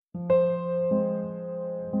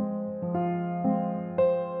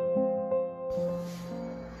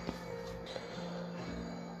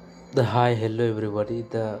Hello everybody.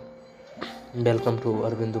 Welcome to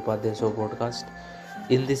Arvind Upadhyay Show podcast.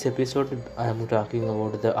 In this episode, I am talking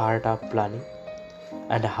about the art of planning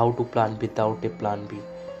and how to plan without a plan B.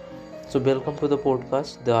 So, welcome to the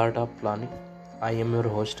podcast, The Art of Planning. I am your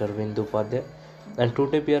host Arvind Upadhyay, and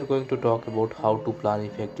today we are going to talk about how to plan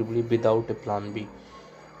effectively without a plan B.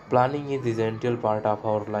 Planning is the essential part of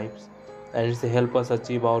our lives, and it's help us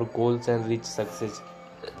achieve our goals and reach success.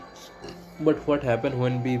 But what happens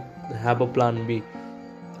when we have a plan B?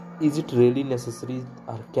 Is it really necessary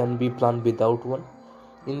or can be planned without one?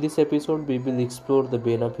 In this episode, we will explore the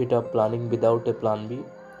benefit of planning without a plan B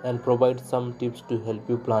and provide some tips to help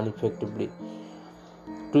you plan effectively.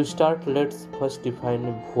 To start, let's first define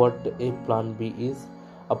what a plan B is.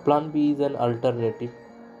 A plan B is an alternative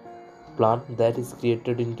plan that is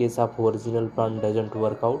created in case of original plan doesn't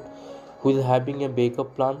work out. While having a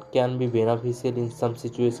backup plan can be beneficial in some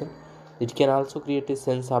situations, it can also create a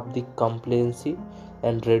sense of the complacency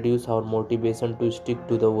and reduce our motivation to stick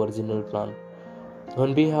to the original plan.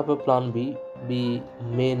 When we have a plan B, we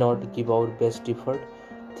may not give our best effort,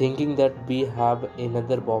 thinking that we have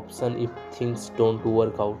another option if things don't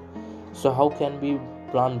work out. So, how can we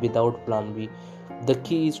plan without plan B? The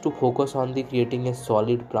key is to focus on the creating a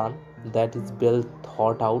solid plan that is well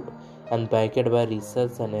thought out and backed by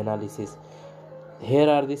research and analysis. Here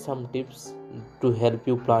are some tips to help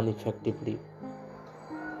you plan effectively.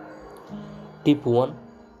 Tip 1: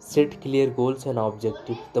 Set clear goals and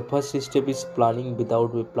objectives. The first step is planning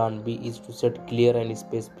without a plan B is to set clear and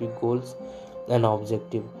specific goals and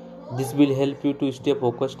objectives. This will help you to stay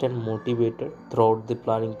focused and motivated throughout the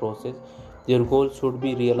planning process. Your goals should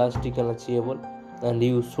be realistic and achievable, and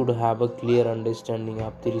you should have a clear understanding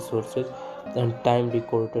of the resources and time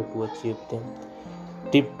required to achieve them.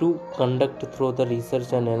 Tip 2: Conduct through the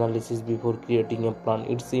research and analysis before creating a plan.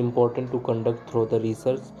 It's important to conduct through the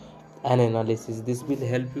research and analysis. This will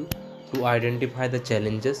help you to identify the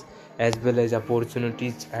challenges as well as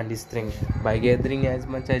opportunities and strengths. By gathering as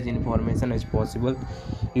much as information as possible,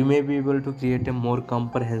 you may be able to create a more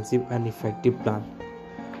comprehensive and effective plan.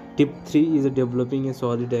 Tip 3 is developing a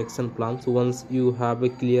solid action plan. So once you have a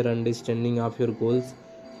clear understanding of your goals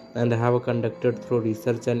and have conducted through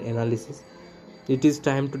research and analysis, it is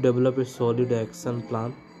time to develop a solid action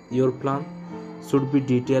plan. Your plan should be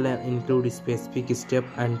detailed and include specific step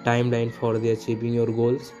and timeline for the achieving your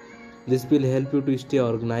goals. This will help you to stay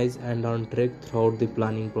organized and on track throughout the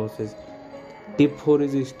planning process. Tip 4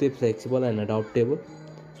 is stay flexible and adaptable.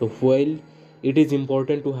 So while it is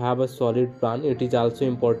important to have a solid plan, it is also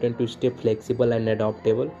important to stay flexible and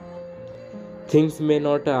adaptable. Things may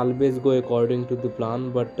not always go according to the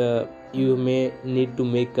plan, but you may need to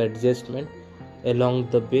make adjustment along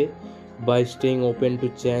the way. By staying open to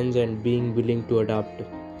change and being willing to adapt,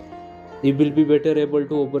 you will be better able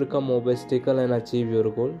to overcome obstacles and achieve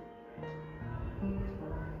your goal.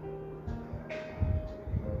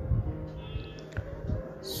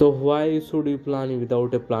 So why should you plan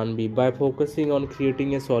without a plan B? By focusing on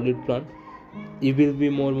creating a solid plan, you will be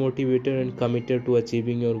more motivated and committed to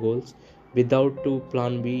achieving your goals. Without a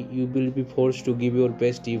plan B, you will be forced to give your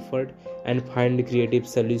best effort and find creative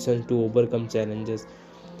solutions to overcome challenges.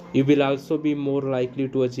 You will also be more likely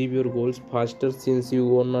to achieve your goals faster since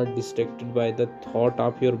you are not distracted by the thought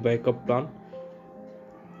of your backup plan.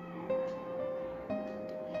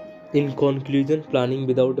 In conclusion, planning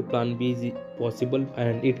without a plan B is possible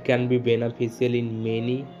and it can be beneficial in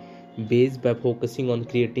many ways. By focusing on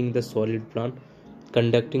creating the solid plan,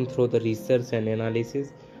 conducting through the research and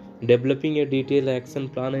analysis, developing a detailed action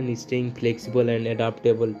plan and staying flexible and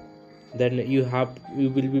adaptable, then you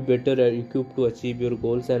will be better equipped to achieve your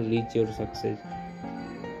goals and reach your success.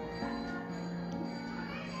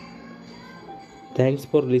 Thanks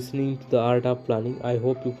for listening to the art of planning. I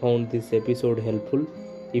hope you found this episode helpful.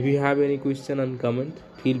 If you have any question and comment,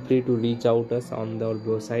 feel free to reach out us on our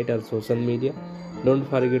website or social media. Don't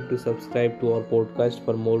forget to subscribe to our podcast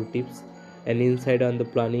for more tips and insight on the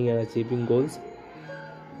planning and achieving goals.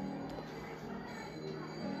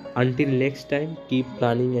 Until next time, keep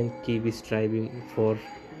planning and keep striving for